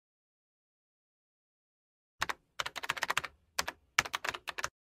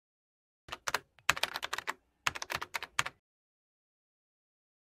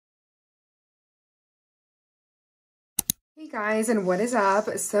Hey guys, and what is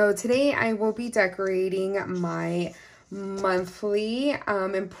up? So today I will be decorating my monthly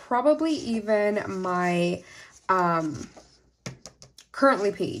and probably even my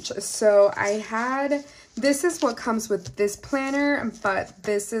currently page. So this is what comes with this planner, but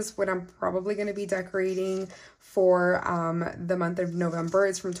this is what I'm probably going to be decorating for the month of November.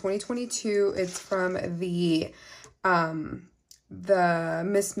 It's from 2022. It's from the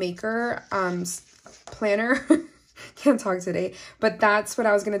Miss Maker planner. Can't talk today, but that's what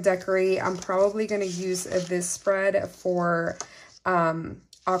I was going to decorate. I'm probably going to use this spread for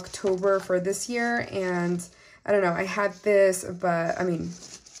October for this year. And I don't know, I had this, but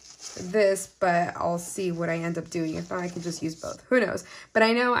I'll see what I end up doing. If not, I can just use both. Who knows? But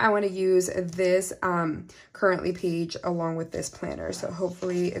I know I want to use this currently page along with this planner. So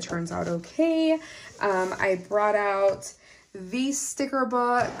hopefully it turns out okay. I brought out these sticker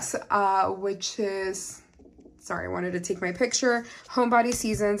books, which is... Sorry, I wanted to take my picture. Homebody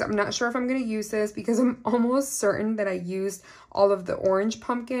Seasons. I'm not sure if I'm going to use this because I'm almost certain that I used all of the orange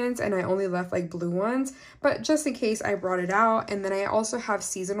pumpkins and I only left like blue ones. But just in case, I brought it out. And then I also have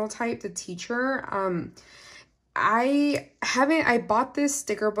Seasonal Type, the teacher. I bought this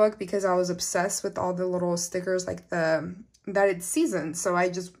sticker book because I was obsessed with all the little stickers like that it's seasoned. So I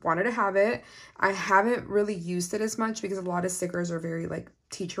just wanted to have it. I haven't really used it as much because a lot of stickers are very like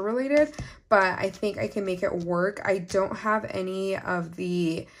teacher related, but I think I can make it work. I don't have any of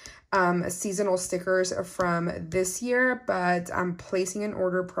the seasonal stickers from this year, but I'm placing an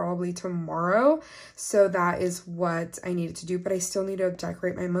order probably tomorrow. So that is what I needed to do, but I still need to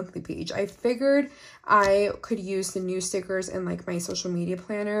decorate my monthly page. I figured I could use the new stickers in like my social media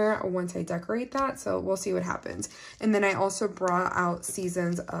planner once I decorate that. So we'll see what happens. And then I also brought out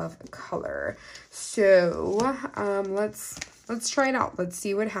Seasons of Color. So let's try it out. Let's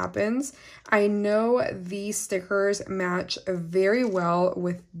see what happens. I know these stickers match very well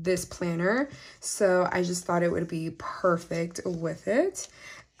with this planner, so I just thought it would be perfect with it.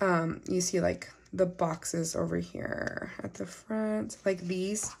 You see like the boxes over here at the front, like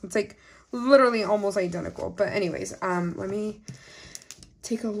these. It's like literally almost identical. But anyways, let me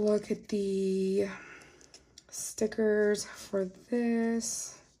take a look at the stickers for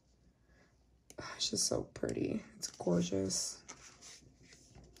this. Oh, it's just so pretty. It's gorgeous.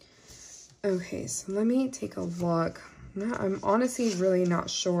 Okay, so let me take a look. I'm honestly really not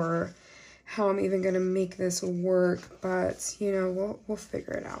sure how I'm even gonna make this work, but you know, we'll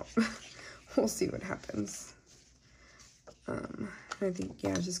figure it out. We'll see what happens. I think,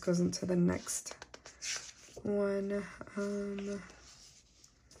 yeah, it just goes into the next one.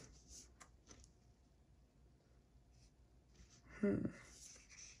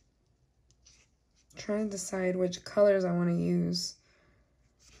 Trying to decide which colors I want to use.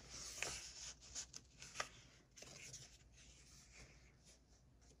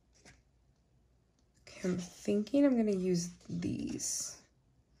 Okay, I'm thinking I'm going to use these.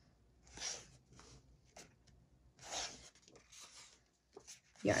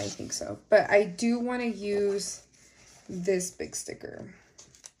 Yeah, I think so. But I do want to use this big sticker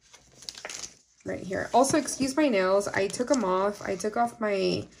right here. Also, excuse my nails. I took them off. I took off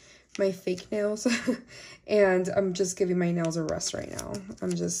my fake nails and I'm just giving my nails a rest right now.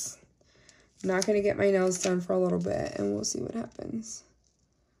 I'm just not going to get my nails done for a little bit and we'll see what happens.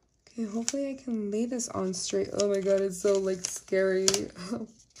 Okay, hopefully I can lay this on straight. Oh my god, it's so like scary.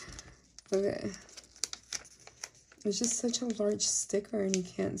 Okay. It's just such a large sticker and you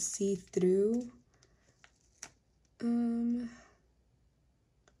can't see through. Maybe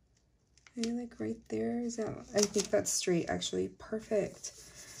like right there. Is that? I think that's straight actually. Perfect.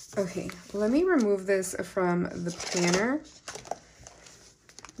 Okay, let me remove this from the planner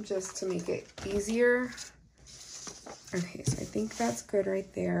just to make it easier. Okay, so I think that's good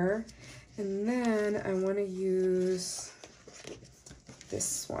right there. And then I want to use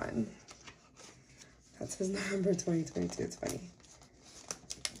this one. That says November 2022. It's funny.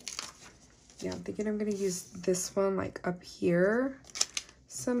 Yeah, I'm thinking I'm going to use this one like up here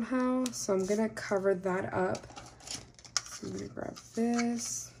somehow. So I'm going to cover that up. So I'm going to grab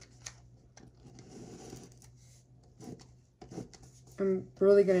this. I'm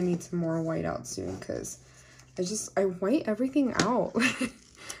really going to need some more white out soon because I white everything out. I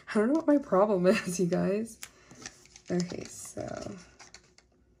don't know what my problem is, you guys. Okay, so.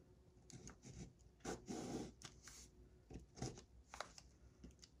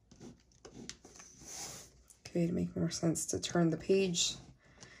 Okay, to make more sense to turn the page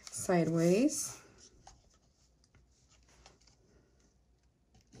sideways.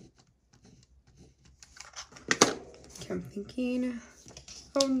 Okay, I'm thinking,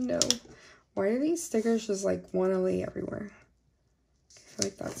 oh no. Why do these stickers just like want to lay everywhere? I feel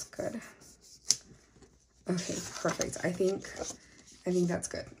like that's good. Okay, perfect. I think that's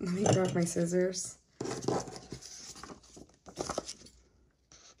good. Let me grab my scissors.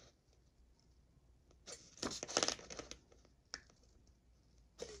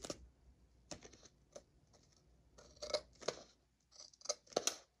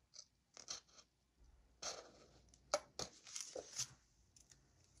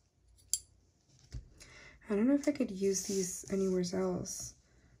 I don't know if I could use these anywhere else.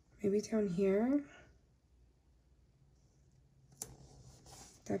 Maybe down here?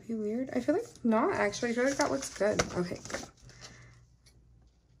 That'd be weird. I feel like not, actually. I feel like that looks good. Okay, good.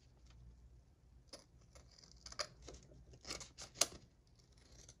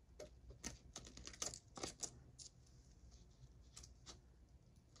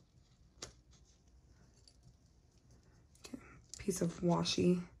 Okay. Piece of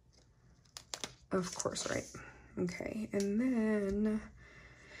washi. Of course, right? Okay, and then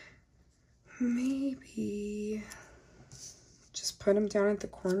maybe just put them down at the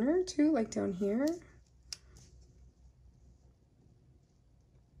corner too, like down here.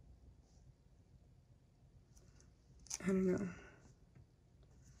 I don't know.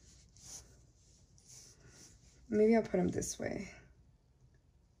 Maybe I'll put them this way.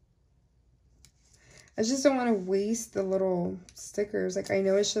 I just don't want to waste the little stickers. Like, I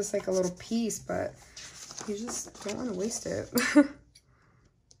know it's just like a little piece, but you just don't want to waste it.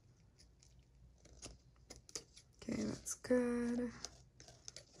 Okay, that's good.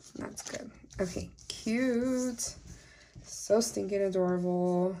 That's good. Okay, cute. So stinking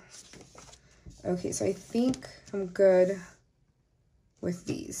adorable. Okay, so I think I'm good with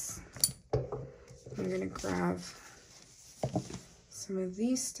these. I'm gonna grab some of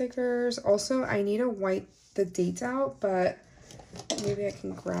these stickers. Also, I need to wipe the dates out, but maybe I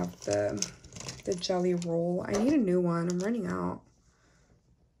can grab the jelly roll. I need a new one. I'm running out.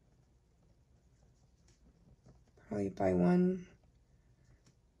 Probably buy one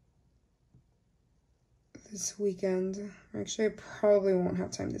this weekend. Actually, I probably won't have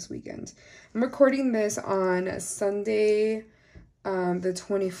time this weekend. I'm recording this on Sunday, the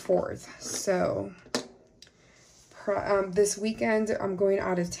 24th. So this weekend, I'm going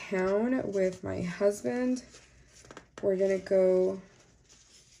out of town with my husband. We're gonna go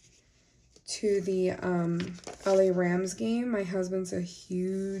to the LA Rams game. My husband's a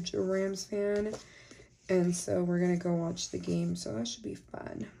huge Rams fan, and so we're gonna go watch the game, so that should be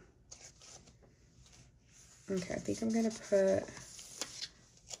fun. Okay, I think I'm gonna put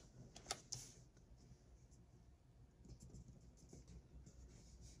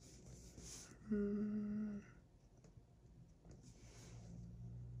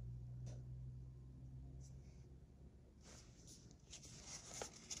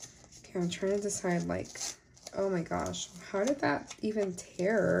okay, I'm trying to decide, like, oh my gosh, how did that even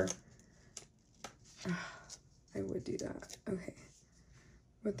tear? I would do that. Okay.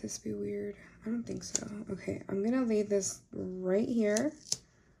 Would this be weird? I don't think so. Okay, I'm gonna lay this right here.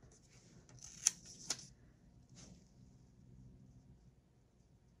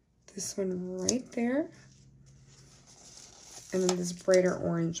 This one right there. And then this brighter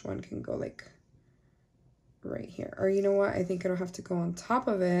orange one can go like right here. Or you know what? I think it'll have to go on top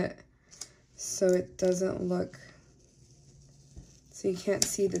of it so it doesn't look, so you can't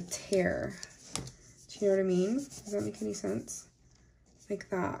see the tear. Do you know what I mean? Does that make any sense? Like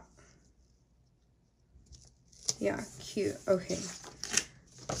that. Yeah, cute. Okay.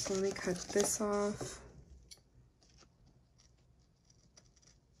 So let me cut this off.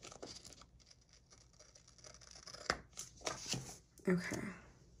 Okay.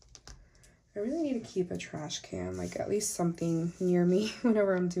 I really need to keep a trash can, like at least something near me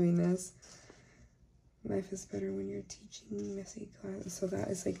whenever I'm doing this. Life is better when you're teaching messy class. So that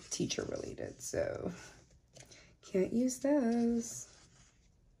is like teacher related, so can't use those.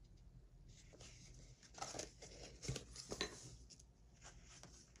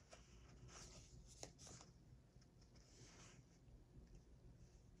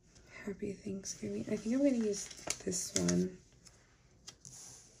 Happy Thanksgiving. I think I'm going to use this one.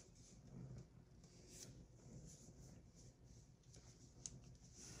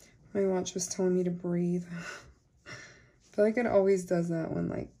 My watch was telling me to breathe. I feel like it always does that when,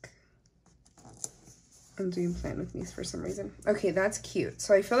 like, I'm doing Plan With Me for some reason. Okay, that's cute.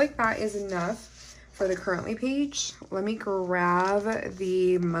 So I feel like that is enough for the currently page. Let me grab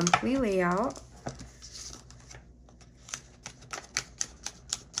the monthly layout.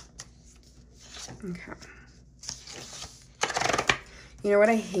 Okay. You know what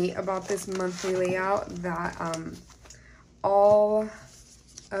I hate about this monthly layout? That all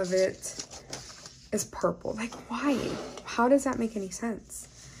of it is purple. Like, why? How does that make any sense?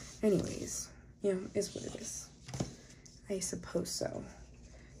 Anyways, you know, is what it is. I suppose so.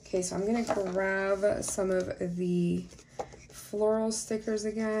 Okay, so I'm gonna grab some of the floral stickers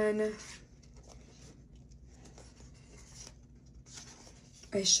again.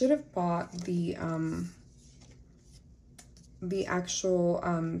 I should have bought the actual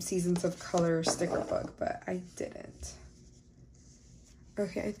Seasons of Color sticker book, but I didn't.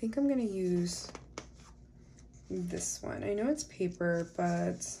 Okay, I think I'm gonna use this one. I know it's paper,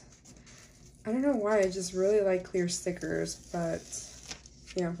 but I don't know why. I just really like clear stickers, but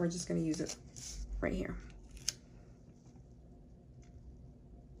yeah, we're just gonna use it right here.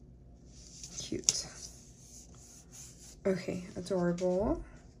 Cute. Okay, adorable.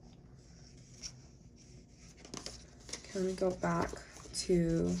 Can we go back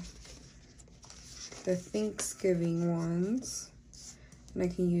to the Thanksgiving ones? And I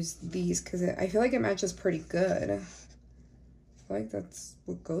can use these because I feel like it matches pretty good. I feel like that's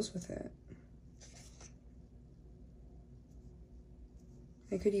what goes with it.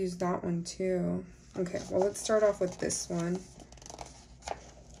 I could use that one too. Okay, well, let's start off with this one.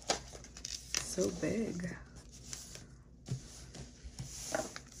 So big.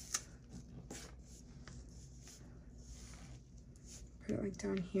 Put it like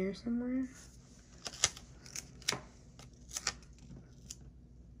down here somewhere.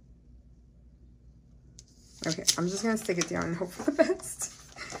 Okay, I'm just gonna stick it down and hope for the best.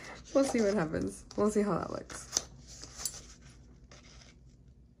 We'll see what happens. We'll see how that looks.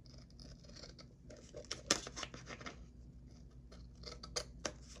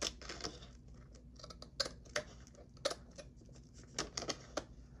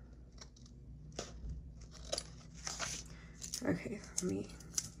 Okay, let me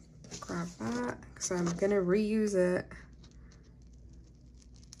grab that because I'm gonna reuse it.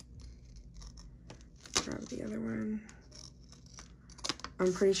 Grab the other one.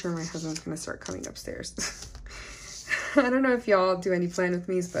 I'm pretty sure my husband's gonna start coming upstairs. I don't know if y'all do any plan with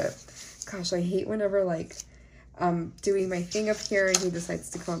me's, but gosh, I hate whenever like I'm doing my thing up here and he decides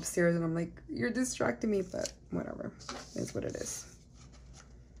to come upstairs and I'm like, you're distracting me, but whatever, it's what it is.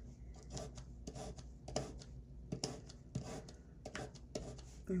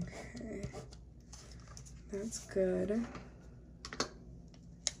 Okay, that's good.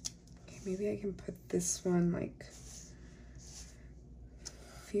 Okay, maybe I can put this one like,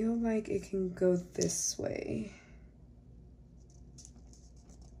 feel like it can go this way.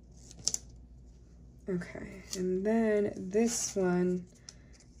 Okay, and then this one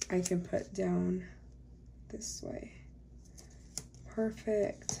I can put down this way.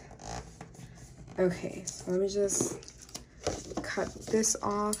 Perfect. Okay, so let me just cut this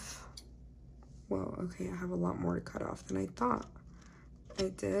off. Whoa, okay, I have a lot more to cut off than I thought I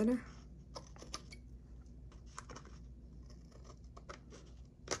did.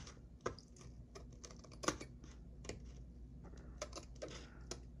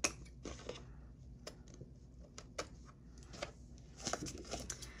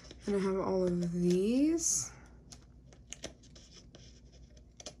 And I have all of these.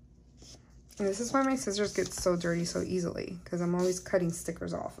 And this is why my scissors get so dirty so easily, because I'm always cutting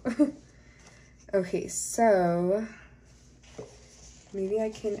stickers off. Okay, so maybe I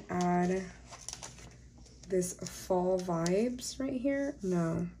can add this fall vibes right here.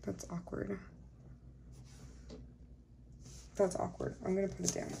 No, that's awkward. That's awkward. I'm gonna put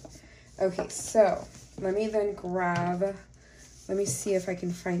it down. Okay, so let me then grab, let me see if I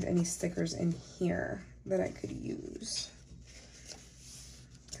can find any stickers in here that I could use.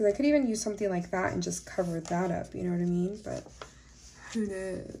 Because I could even use something like that and just cover that up, you know what I mean? But who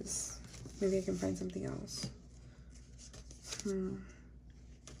knows? Maybe I can find something else.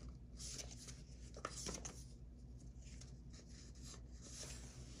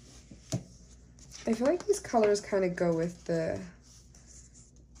 I feel like these colors kind of go with the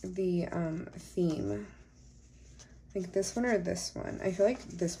theme. Like this one or this one. I feel like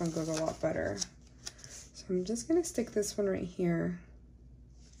this one goes a lot better. So I'm just gonna stick this one right here.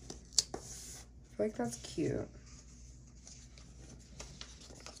 I feel like that's cute.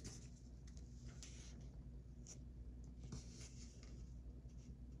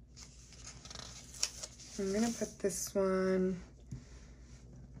 I'm gonna put this one.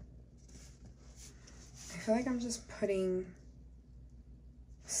 I feel like I'm just putting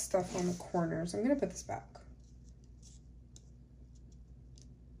stuff on the corners. I'm gonna put this back.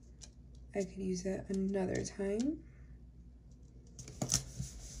 I could use it another time.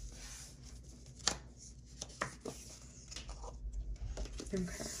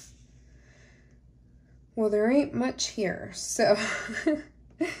 Okay. Well, there ain't much here, so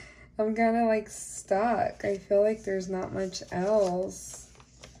I'm kind of like stuck. I feel like there's not much else.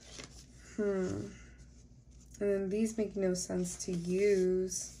 And then these make no sense to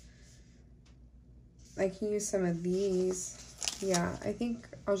use. I can use some of these. Yeah, I think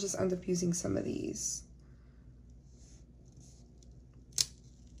I'll just end up using some of these.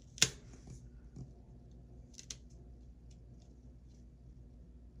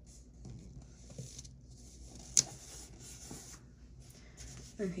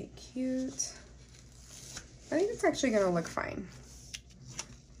 Okay, cute. I think it's actually gonna look fine.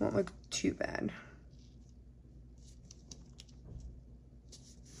 Won't look too bad.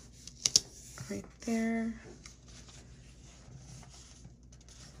 Right there.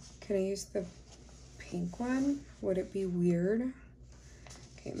 Can I use the pink one? Would it be weird?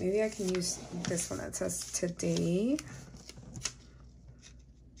 Okay, maybe I can use this one that says today.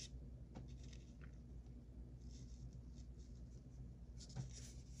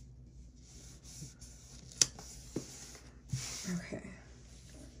 Okay.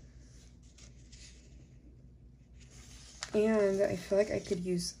 And I feel like I could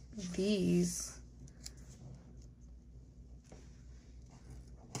use these.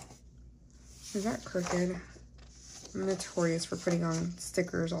 Is that crooked? I'm notorious for putting on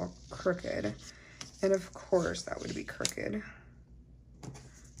stickers all crooked. And of course that would be crooked.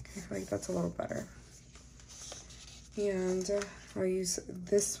 Okay, I feel like that's a little better. And I'll use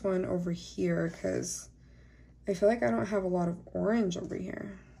this one over here because I feel like I don't have a lot of orange over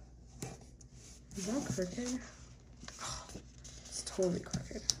here. Is that crooked? Oh, it's totally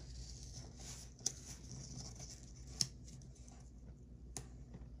crooked.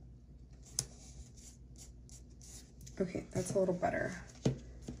 Okay, that's a little better.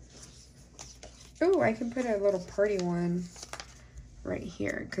 Oh, I can put a little party one right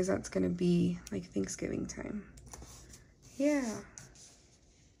here because that's gonna be like Thanksgiving time. Yeah.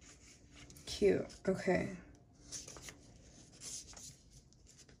 Cute. Okay.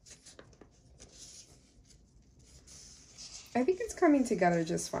 I think it's coming together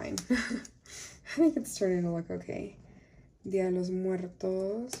just fine. I think it's starting to look okay. Dia de los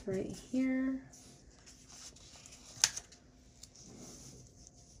Muertos right here.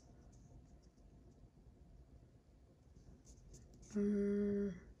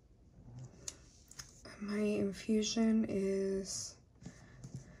 My infusion is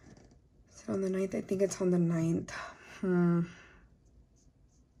it on the 9th? I think it's on the 9th.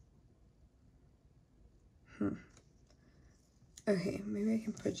 Okay, maybe I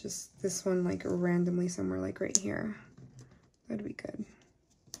can put just this one like randomly somewhere like right here. That'd be good.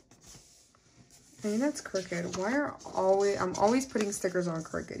 I mean, that's crooked. Why are I'm always putting stickers on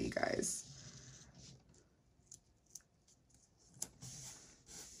crooked, you guys.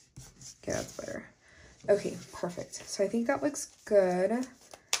 Okay, that's better. Okay, perfect. So I think that looks good.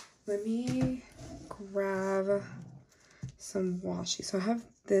 Let me grab some washi. So I have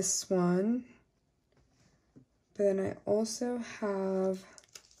this one, but then I also have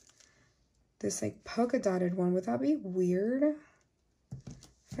this like polka dotted one. Would that be weird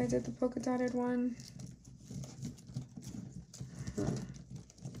if I did the polka dotted one?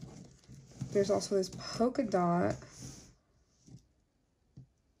 There's also this polka dot,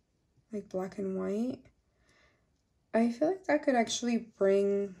 like black and white. I feel like that could actually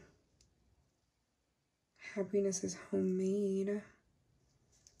bring Happiness is Homemade.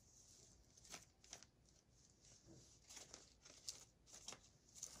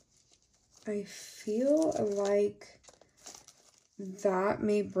 I feel like that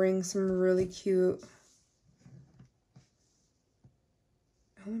may bring some really cute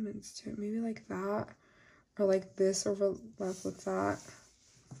elements to it. Maybe like that, or like this overlap with that.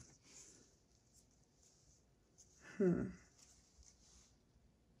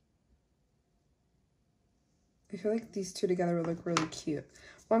 I feel like these two together would look really cute.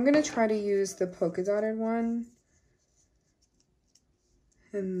 Well, I'm gonna try to use the polka dotted one.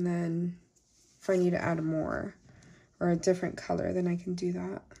 And then if I need to add more or a different color, then I can do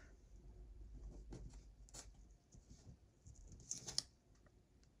that.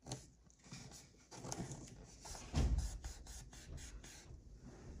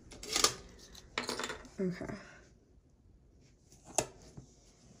 Okay.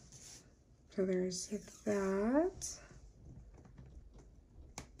 So there's that.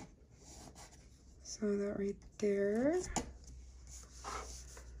 So that right there.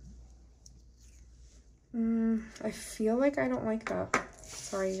 I feel like I don't like that.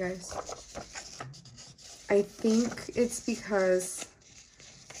 Sorry, you guys. I think it's because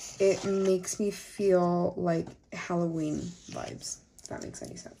it makes me feel like Halloween vibes, if that makes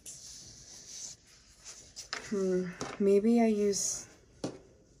any sense. Maybe I use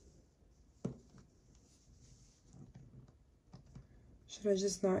Should I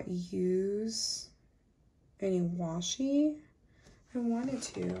just not use any washi? I wanted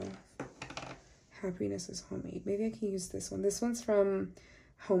to. Happiness is Homemade. Maybe I can use this one. This one's from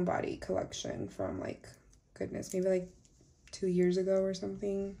Homebody collection from like, goodness, maybe like 2 years ago or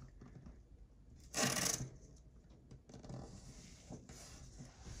something.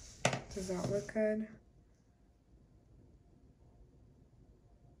 Does that look good?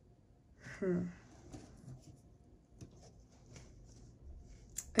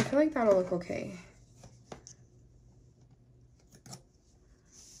 I feel like that'll look okay.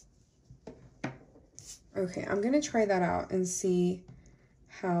 Okay, I'm gonna try that out and see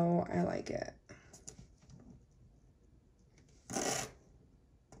how I like it.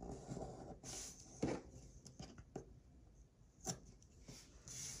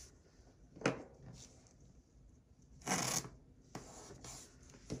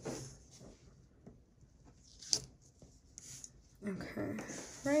 Okay,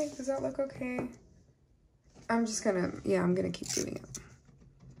 right, does that look okay? I'm just gonna, yeah, I'm gonna keep doing it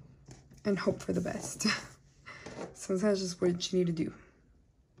and hope for the best. Sometimes just what you need to do.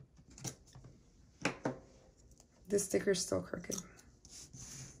 This sticker's still crooked.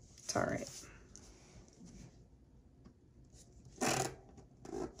 It's all right.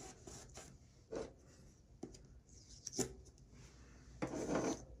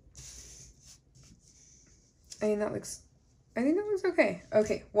 I think that looks okay.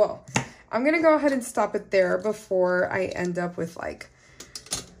 Okay, well, I'm gonna go ahead and stop it there before I end up with like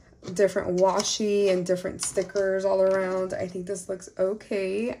different washi and different stickers all around. I think this looks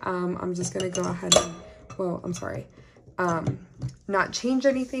okay. I'm just gonna go ahead and, well, I'm sorry, not change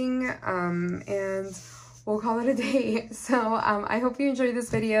anything, and we'll call it a day. So I hope you enjoyed this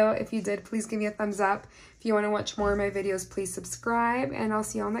video. If you did, please give me a thumbs up. If you want to watch more of my videos, please subscribe, and I'll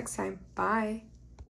see y'all next time. Bye.